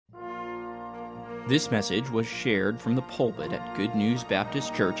This message was shared from the pulpit at Good News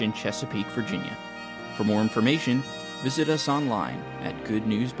Baptist Church in Chesapeake, Virginia. For more information, visit us online at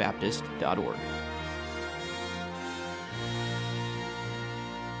goodnewsbaptist.org.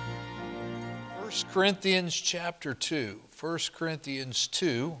 1 Corinthians chapter 2. 1 Corinthians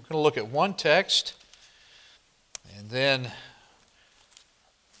 2. We're going to look at one text and then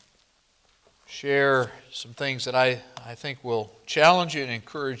share some things that I think will challenge you and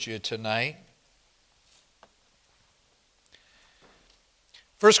encourage you tonight.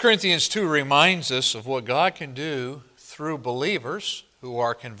 1 Corinthians 2 reminds us of what God can do through believers who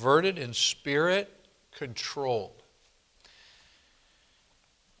are converted and Spirit-controlled.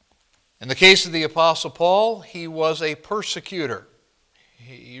 In the case of the Apostle Paul, he was a persecutor.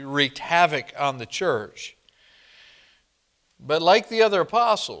 He wreaked havoc on the church. But like the other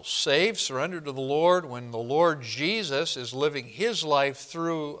apostles, saved, surrendered to the Lord, when the Lord Jesus is living His life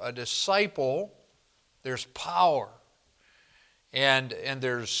through a disciple, there's power. And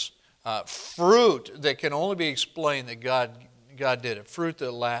there's fruit that can only be explained that God did it, fruit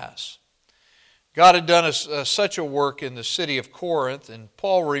that lasts. God had done such a work in the city of Corinth, and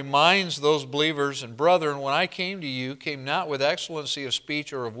Paul reminds those believers and brethren, when I came to you, came not with excellency of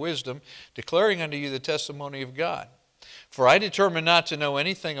speech or of wisdom, declaring unto you the testimony of God. For I determined not to know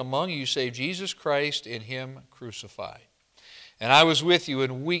anything among you save Jesus Christ and Him crucified. And I was with you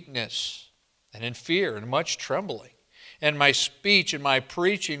in weakness and in fear and much trembling. And my speech and my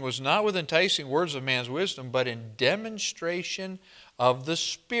preaching was not with enticing words of man's wisdom, but in demonstration of the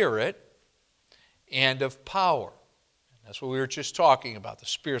Spirit and of power. That's what we were just talking about. The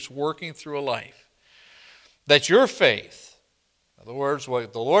Spirit's working through a life. That your faith, in other words,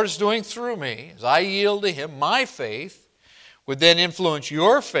 what the Lord is doing through me, as I yield to Him, my faith, would then influence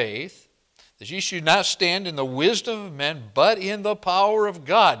your faith, that ye should not stand in the wisdom of men, but in the power of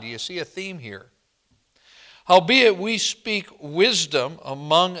God. Do you see a theme here? Howbeit we speak wisdom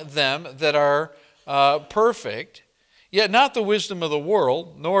among them that are perfect, yet not the wisdom of the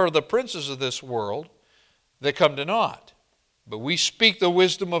world, nor the princes of this world that come to naught. But we speak the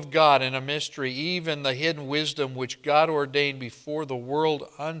wisdom of God in a mystery, even the hidden wisdom which God ordained before the world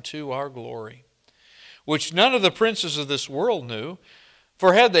unto our glory, which none of the princes of this world knew,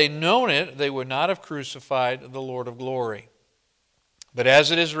 for had they known it, they would not have crucified the Lord of glory. But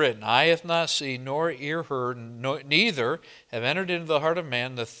as it is written, eye hath not seen, nor ear heard, neither have entered into the heart of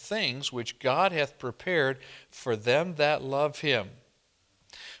man the things which God hath prepared for them that love Him.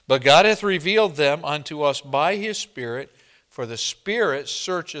 But God hath revealed them unto us by His Spirit, for the Spirit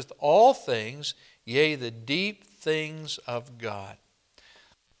searcheth all things, yea, the deep things of God.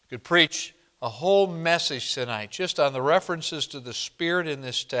 I could preach a whole message tonight just on the references to the Spirit in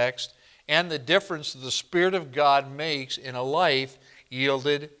this text and the difference that the Spirit of God makes in a life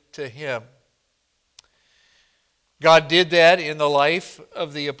yielded to Him. God did that in the life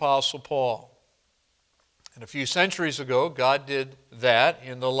of the Apostle Paul. And a few centuries ago, God did that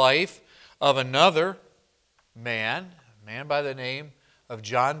in the life of another man, a man by the name of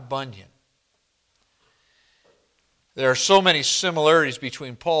John Bunyan. There are so many similarities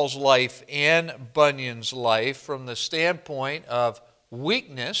between Paul's life and Bunyan's life from the standpoint of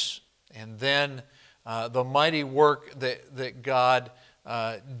weakness and then the mighty work that God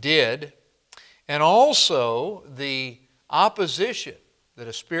did, and also the opposition that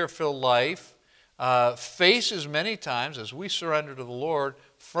a Spirit-filled life faces many times as we surrender to the Lord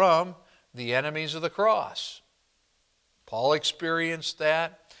from the enemies of the cross. Paul experienced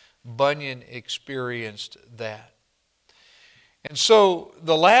that. Bunyan experienced that. And so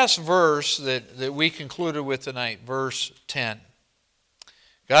the last verse that we concluded with tonight, verse 10,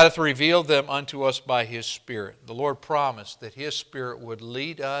 God hath revealed them unto us by His Spirit. The Lord promised that His Spirit would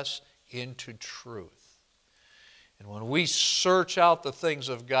lead us into truth. And when we search out the things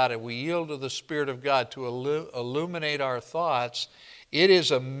of God and we yield to the Spirit of God to illuminate our thoughts, it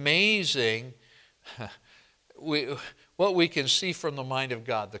is amazing what we can see from the mind of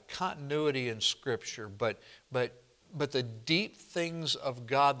God, the continuity in Scripture, but the deep things of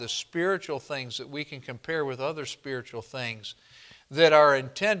God, the spiritual things that we can compare with other spiritual things that are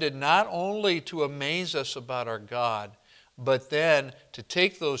intended not only to amaze us about our God, but then to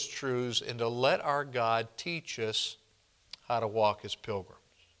take those truths and to let our God teach us how to walk as pilgrims.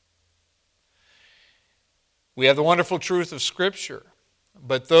 We have the wonderful truth of Scripture,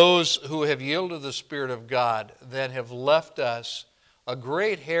 but those who have yielded to the Spirit of God then have left us a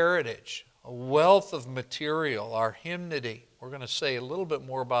great heritage, a wealth of material, our hymnody. We're going to say a little bit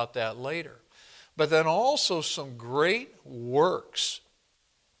more about that later. But then also some great works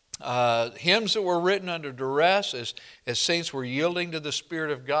hymns that were written under duress as saints were yielding to the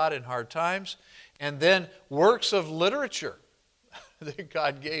Spirit of God in hard times, and then works of literature that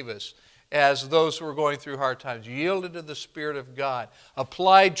God gave us as those who were going through hard times, yielded to the Spirit of God,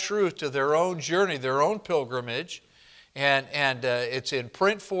 applied truth to their own journey, their own pilgrimage, and it's in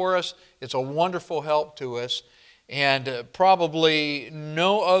print for us. It's a wonderful help to us, and probably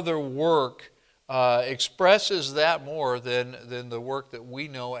no other work expresses that more than the work that we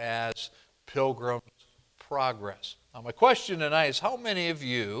know as Pilgrim's Progress. Now, my question tonight is, how many of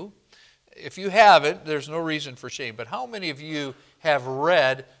you, if you haven't, there's no reason for shame, but how many of you have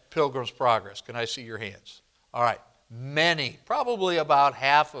read Pilgrim's Progress? Can I see your hands? All right, many, probably about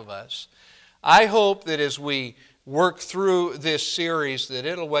half of us. I hope that as we work through this series that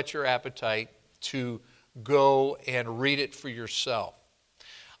it'll whet your appetite to go and read it for yourself.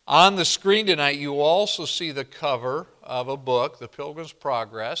 On the screen tonight, you will also see the cover of a book, The Pilgrim's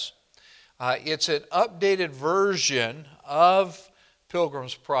Progress. It's an updated version of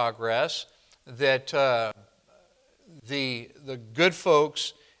Pilgrim's Progress that the good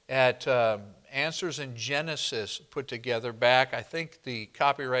folks at Answers in Genesis put together back. I think the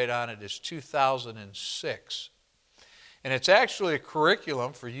copyright on it is 2006. And it's actually a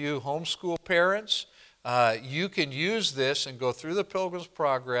curriculum for you homeschool parents. You can use this and go through the Pilgrim's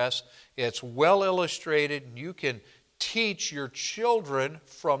Progress. It's well illustrated, and you can teach your children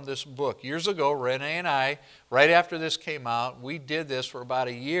from this book. Years ago, Renee and I, right after this came out, we did this for about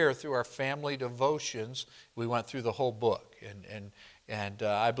a year through our family devotions. We went through the whole book, and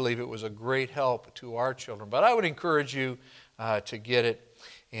I believe it was a great help to our children. But I would encourage you to get it.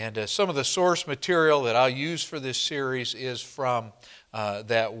 And some of the source material that I'll use for this series is from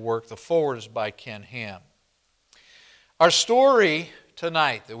that work. The foreword is by Ken Ham. Our story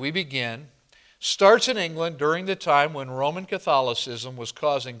tonight that we begin starts in England during the time when Roman Catholicism was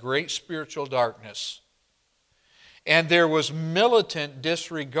causing great spiritual darkness. And there was militant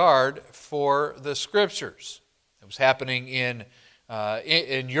disregard for the Scriptures. It was happening in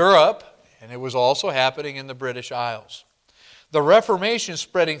Europe, and it was also happening in the British Isles. The Reformation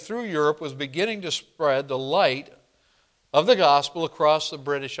spreading through Europe was beginning to spread the light of the gospel across the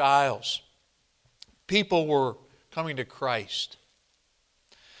British Isles. People were coming to Christ.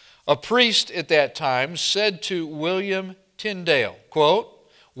 A priest at that time said to William Tyndale,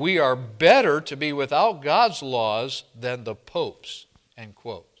 quote, "We are better to be without God's laws than the Pope's," end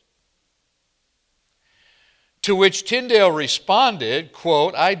quote. To which Tyndale responded,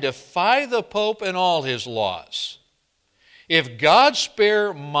 quote, "I defy the Pope and all his laws. If God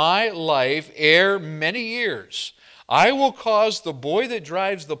spare my life ere many years, I will cause the boy that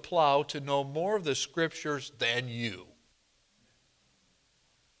drives the plow to know more of the Scriptures than you."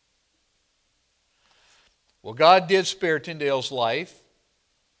 Well, God did spare Tyndale's life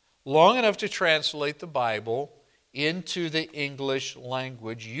long enough to translate the Bible into the English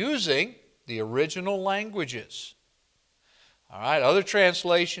language using the original languages. All right, other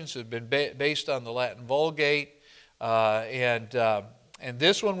translations have been based on the Latin Vulgate, and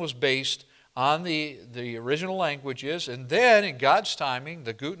this one was based on the original languages. And then, in God's timing,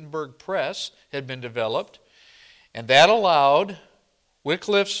 the Gutenberg Press had been developed, and that allowed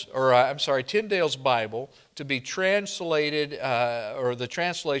Tyndale's Bible to be translated, or the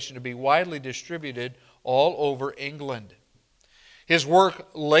translation to be widely distributed all over England. His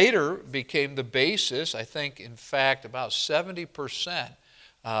work later became the basis. I think, in fact, about 70%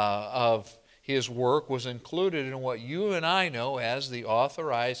 of his work was included in what you and I know as the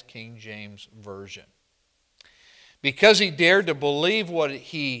Authorized King James Version. Because he dared to believe what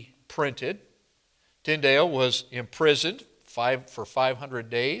he printed, Tyndale was imprisoned for 500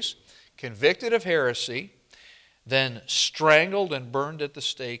 days, convicted of heresy, then strangled and burned at the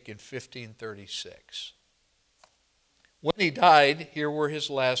stake in 1536. When he died, here were his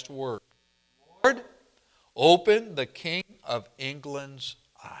last words: "Lord, open the King of England's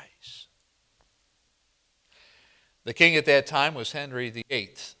eyes." The king at that time was Henry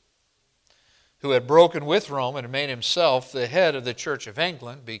VIII, who had broken with Rome and made himself the head of the Church of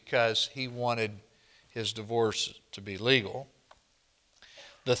England because he wanted his divorce to be legal.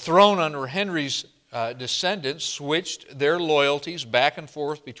 The throne under Henry's descendants switched their loyalties back and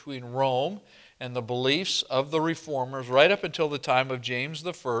forth between Rome and the beliefs of the Reformers right up until the time of James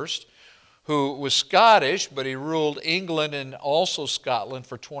I, who was Scottish, but he ruled England and also Scotland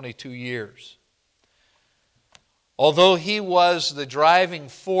for 22 years. Although he was the driving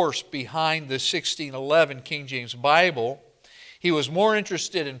force behind the 1611 King James Bible, he was more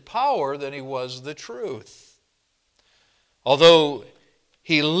interested in power than he was the truth. Although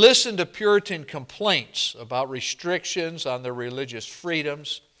he listened to Puritan complaints about restrictions on their religious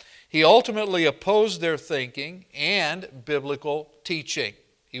freedoms, he ultimately opposed their thinking and biblical teaching.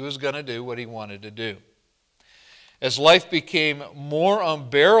 He was going to do what he wanted to do. As life became more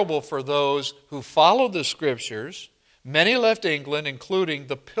unbearable for those who followed the Scriptures, many left England, including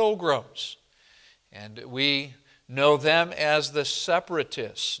the Pilgrims. And we know them as the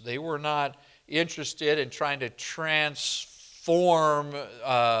Separatists. They were not interested in trying to transform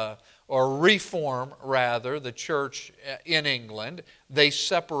or reform, rather, the church in England. They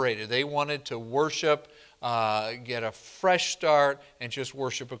separated. They wanted to worship, get a fresh start, and just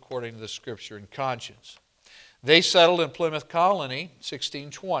worship according to the Scripture and conscience. They settled in Plymouth Colony,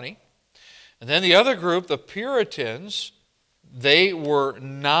 1620. And then the other group, the Puritans, they were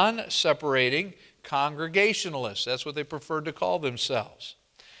non-separating Congregationalists. That's what they preferred to call themselves.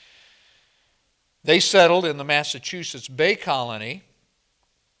 They settled in the Massachusetts Bay Colony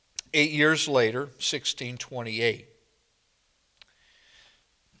 8 years later, 1628.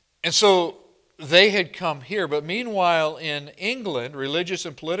 And so they had come here, but meanwhile in England, religious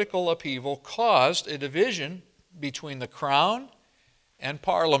and political upheaval caused a division between the Crown and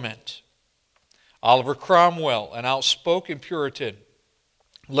Parliament. Oliver Cromwell, an outspoken Puritan,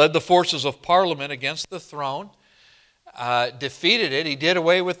 led the forces of Parliament against the throne, defeated it. He did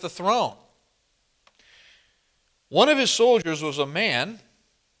away with the throne. One of his soldiers was a man,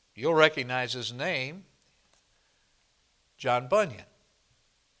 you'll recognize his name, John Bunyan.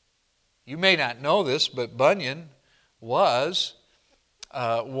 You may not know this, but Bunyan was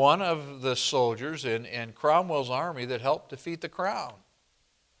one of the soldiers in Cromwell's army that helped defeat the Crown.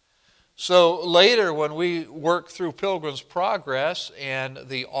 So later when we work through Pilgrim's Progress and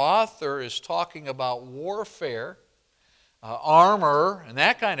the author is talking about warfare, armor, and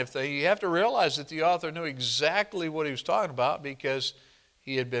that kind of thing, you have to realize that the author knew exactly what he was talking about because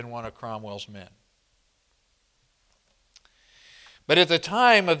he had been one of Cromwell's men. But at the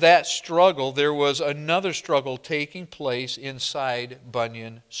time of that struggle, there was another struggle taking place inside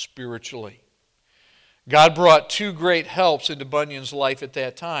Bunyan spiritually. God brought two great helps into Bunyan's life at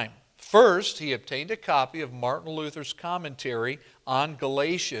that time. First, he obtained a copy of Martin Luther's commentary on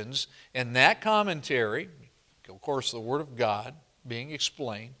Galatians, and that commentary, of course the Word of God being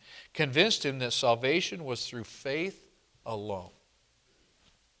explained, convinced him that salvation was through faith alone.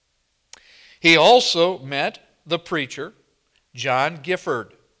 He also met the preacher, John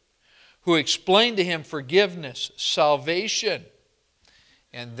Gifford, who explained to him forgiveness, salvation,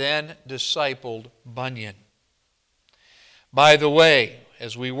 and then discipled Bunyan. By the way,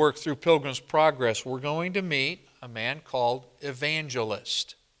 as we work through Pilgrim's Progress, we're going to meet a man called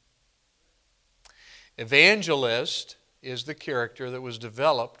Evangelist. Evangelist is the character that was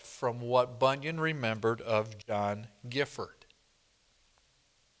developed from what Bunyan remembered of John Gifford.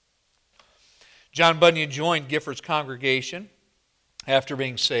 John Bunyan joined Gifford's congregation after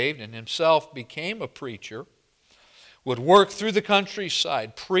being saved and himself became a preacher, would work through the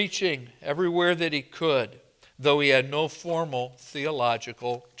countryside, preaching everywhere that he could, though he had no formal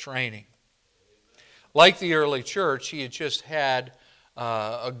theological training. Like the early church, he had just had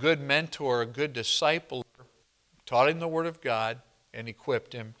a good mentor, a good disciple, taught him the Word of God, and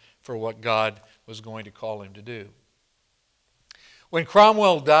equipped him for what God was going to call him to do. When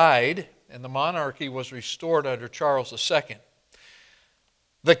Cromwell died and the monarchy was restored under Charles II,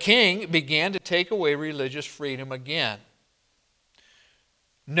 the king began to take away religious freedom again.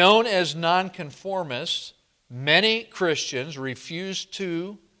 Known as nonconformists, many Christians refused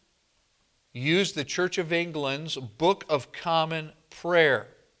to use the Church of England's Book of Common Prayer.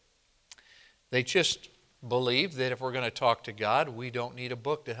 They just believed that if we're going to talk to God, we don't need a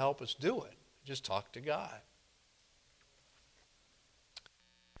book to help us do it. Just talk to God.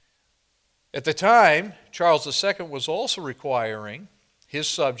 At the time, Charles II was also requiring his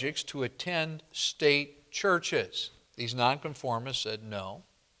subjects to attend state churches. These nonconformists said, no,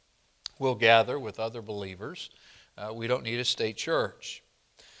 we'll gather with other believers. We don't need a state church.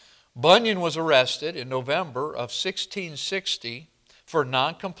 Bunyan was arrested in November of 1660 for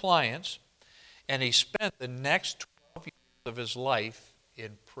noncompliance, and he spent the next 12 years of his life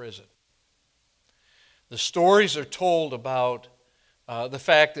in prison. The stories are told about the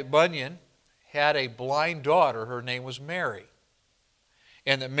fact that Bunyan had a blind daughter. Her name was Mary.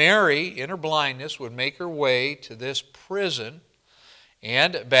 And that Mary, in her blindness, would make her way to this prison.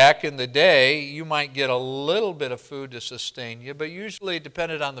 And back in the day, you might get a little bit of food to sustain you, but usually it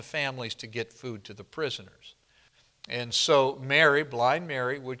depended on the families to get food to the prisoners. And so Mary, blind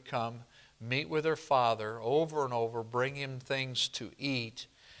Mary, would come, meet with her father over and over, bring him things to eat.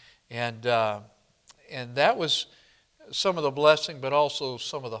 And that was some of the blessing, but also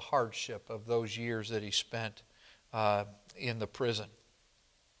some of the hardship of those years that he spent in the prison.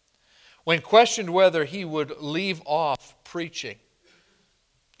 When questioned whether he would leave off preaching,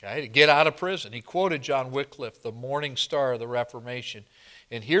 Okay, to get out of prison. He quoted John Wycliffe, the morning star of the Reformation.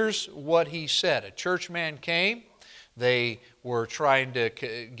 And here's what he said. A churchman came. They were trying to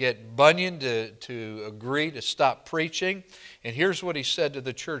get Bunyan to agree to stop preaching. And here's what he said to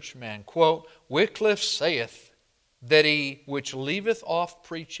the churchman, quote, Wycliffe saith that he which leaveth off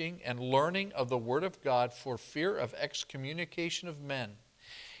preaching and learning of the word of God for fear of excommunication of men,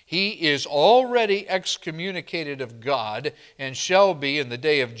 he is already excommunicated of God and shall be in the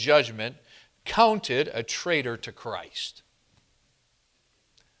day of judgment counted a traitor to Christ.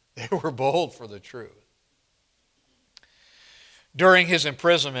 They were bold for the truth. During his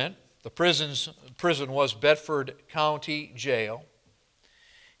imprisonment, the prison was Bedford County Jail.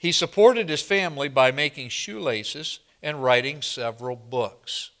 He supported his family by making shoelaces and writing several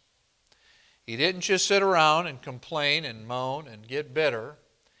books. He didn't just sit around and complain and moan and get bitter.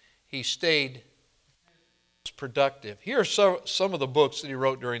 He stayed productive. Here are some of the books that he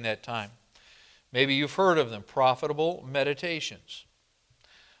wrote during that time. Maybe you've heard of them. Profitable Meditations.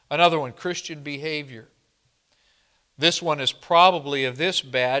 Another one, Christian Behavior. This one is probably of this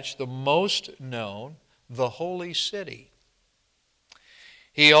batch the most known, The Holy City.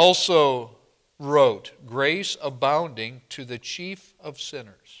 He also wrote Grace Abounding to the Chief of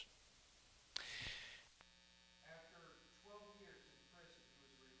Sinners. After 12 years in prison, he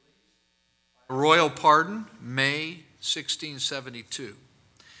was released by royal pardon, May 1672.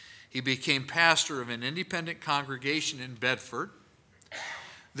 He became pastor of an independent congregation in Bedford.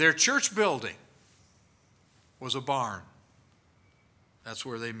 Their church building was a barn. That's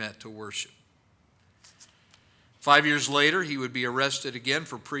where they met to worship. 5 years later, he would be arrested again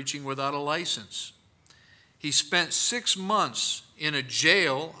for preaching without a license. He spent 6 months in a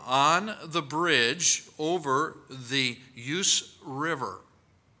jail on the bridge over the Ouse River.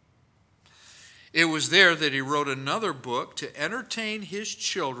 It was there that he wrote another book to entertain his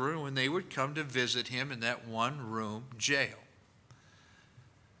children when they would come to visit him in that one-room jail.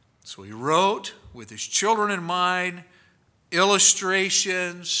 So he wrote, with his children in mind,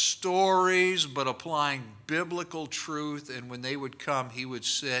 illustrations, stories, but applying biblical truth. And when they would come, he would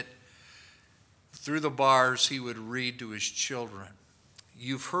sit through the bars, he would read to his children.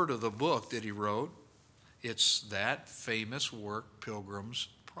 You've heard of the book that he wrote. It's that famous work, Pilgrim's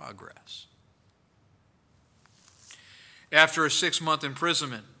Progress. After a 6-month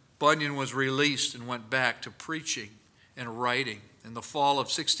imprisonment, Bunyan was released and went back to preaching and writing. In the fall of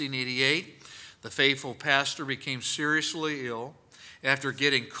 1688, the faithful pastor became seriously ill after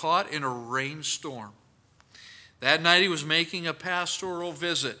getting caught in a rainstorm. That night he was making a pastoral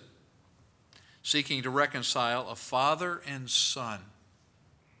visit, seeking to reconcile a father and son.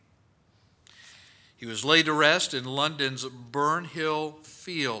 He was laid to rest in London's Burnhill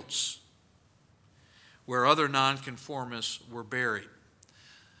Fields, where other nonconformists were buried.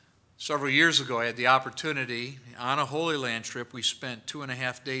 Several years ago, I had the opportunity, on a Holy Land trip, we spent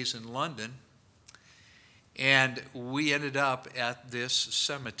 2.5 days in London, and we ended up at this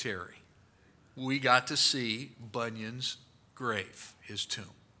cemetery. We got to see Bunyan's grave, his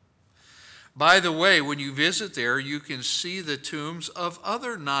tomb. By the way, when you visit there, you can see the tombs of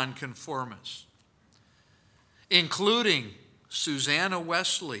other nonconformists, including Susanna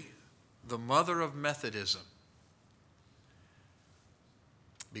Wesley, the mother of Methodism,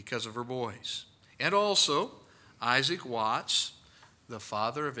 because of her boys. And also Isaac Watts, the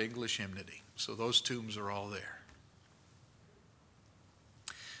father of English hymnody. So those tombs are all there.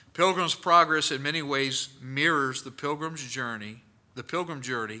 Pilgrim's Progress in many ways mirrors the pilgrim journey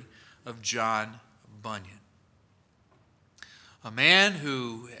of John Bunyan. A man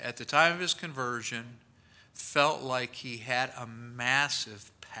who, at the time of his conversion, felt like he had a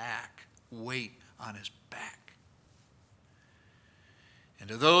massive weight on his back. And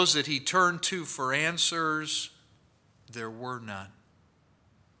to those that he turned to for answers, there were none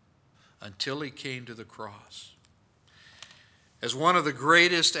until he came to the cross. As one of the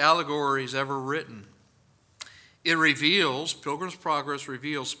greatest allegories ever written, Pilgrim's Progress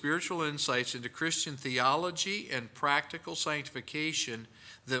reveals spiritual insights into Christian theology and practical sanctification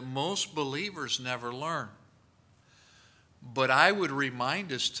that most believers never learn. But I would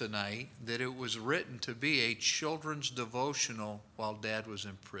remind us tonight that it was written to be a children's devotional while Dad was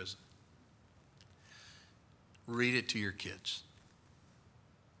in prison. Read it to your kids.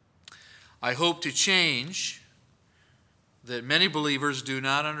 I hope to change that many believers do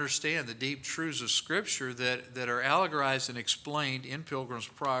not understand the deep truths of Scripture that are allegorized and explained in Pilgrim's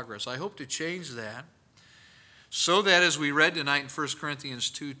Progress. I hope to change that so that, as we read tonight in 1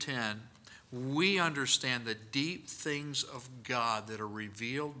 Corinthians 2:10, we understand the deep things of God that are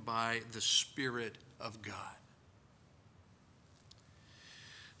revealed by the Spirit of God.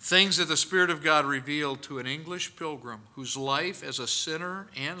 Things that the Spirit of God revealed to an English pilgrim whose life as a sinner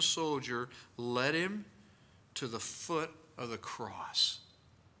and soldier led him to the foot of the cross.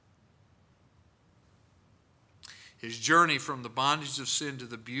 His journey from the bondage of sin to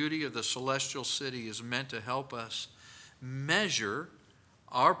the beauty of the celestial city is meant to help us measure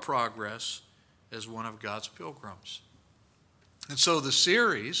our progress as one of God's pilgrims. And so the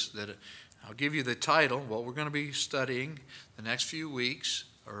series that I'll give you the title, what we're going to be studying the next few weeks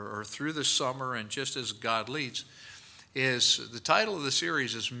or through the summer and just as God leads, is the title of the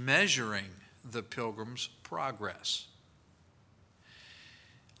series is Measuring the Pilgrim's Progress.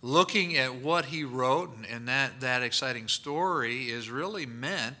 Looking at what he wrote and that exciting story is really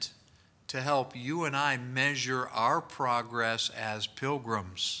meant to help you and I measure our progress as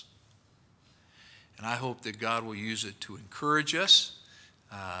pilgrims. And I hope that God will use it to encourage us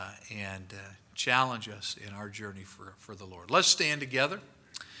and challenge us in our journey for the Lord. Let's stand together.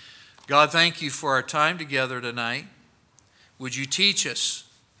 God, thank you for our time together tonight. Would you teach us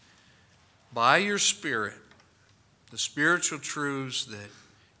by your Spirit the spiritual truths that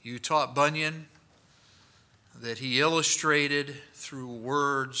you taught Bunyan, that he illustrated through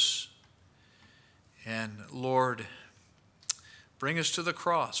words. And Lord, bring us to the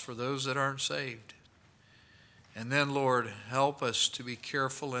cross for those that aren't saved. And then, Lord, help us to be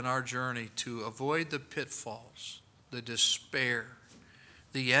careful in our journey to avoid the pitfalls, the despair,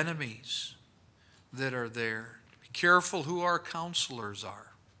 the enemies that are there. Be careful who our counselors are.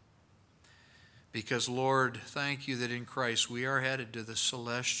 Because, Lord, thank you that in Christ we are headed to the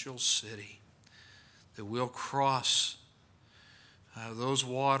celestial city, that we'll cross those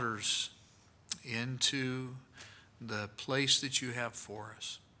waters into the place that you have for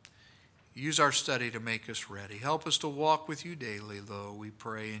us. Use our study to make us ready. Help us to walk with you daily, though, we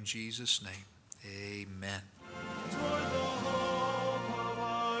pray in Jesus' name. Amen. Toward the hope of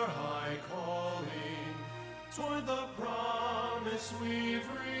our high calling, toward the promise we've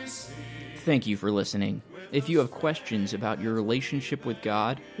received. Thank you for listening. If you have questions about your relationship with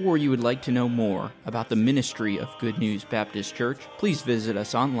God, or you would like to know more about the ministry of Good News Baptist Church, please visit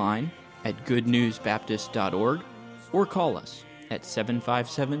us online at goodnewsbaptist.org or call us at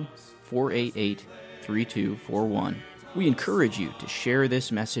 757-488-3241. We encourage you to share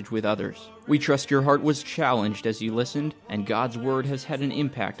this message with others. We trust your heart was challenged as you listened, and God's Word has had an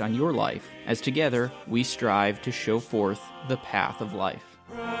impact on your life, as together we strive to show forth the path of life.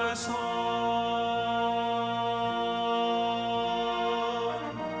 Press on.